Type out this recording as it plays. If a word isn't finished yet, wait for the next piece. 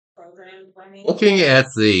Looking at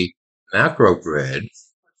the macro grid,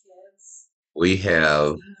 we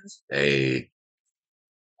have a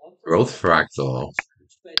growth fractal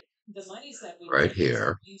right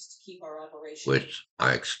here, which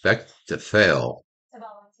I expect to fail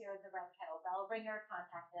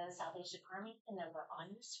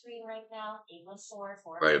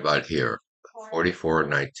right about here,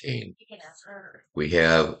 44.19. We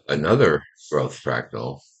have another growth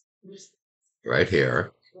fractal right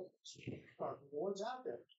here,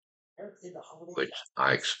 which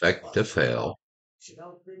I expect to fail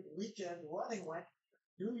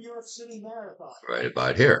right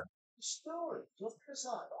about here.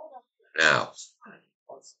 Now,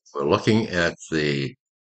 we're looking at the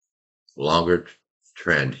longer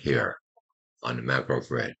trend here on the macro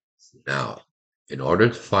grid. Now, in order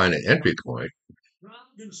to find an entry point,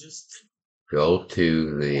 go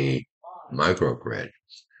to the microgrid.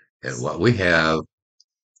 And what we have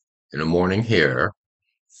in the morning here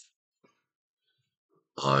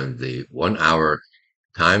on the 1 hour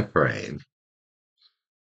time frame,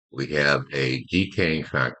 we have a decaying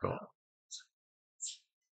fractal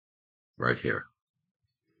right here.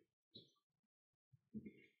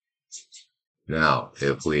 Now,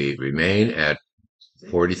 if we remain at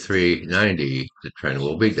 43.90, the trend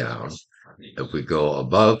will be down. If we go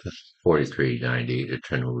above 43.90, the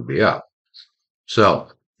trend will be up. So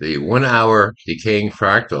the 1 hour decaying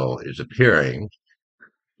fractal is appearing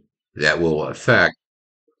that will affect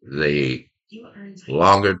the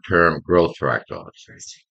longer term growth fractal.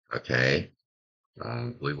 Okay.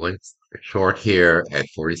 We went short here at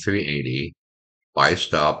 43.80. Buy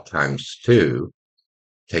stop times 2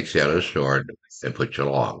 takes you out of the short and puts you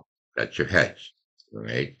long. That's your hedge. All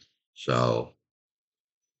right. So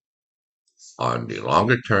on the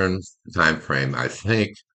longer term time frame, I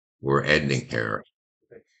think we're ending here.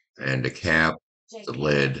 And the cap, the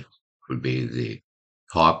lid would be the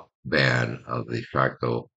top band of the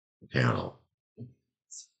fractal panel.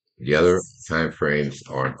 The other time frames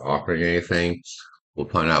aren't offering anything. We'll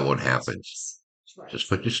find out what happens. Just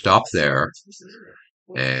put your stop there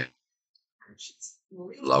and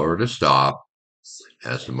lower the stop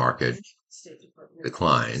as the market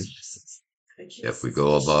declines. If we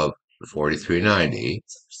go above the 43.90,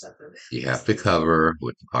 you have to cover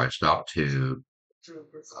with the buy stop 2.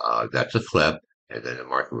 That's a flip, and then the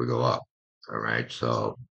market will go up. All right,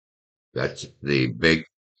 so that's the big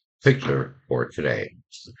picture for today.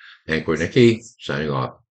 Hank Wernicke, signing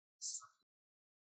off.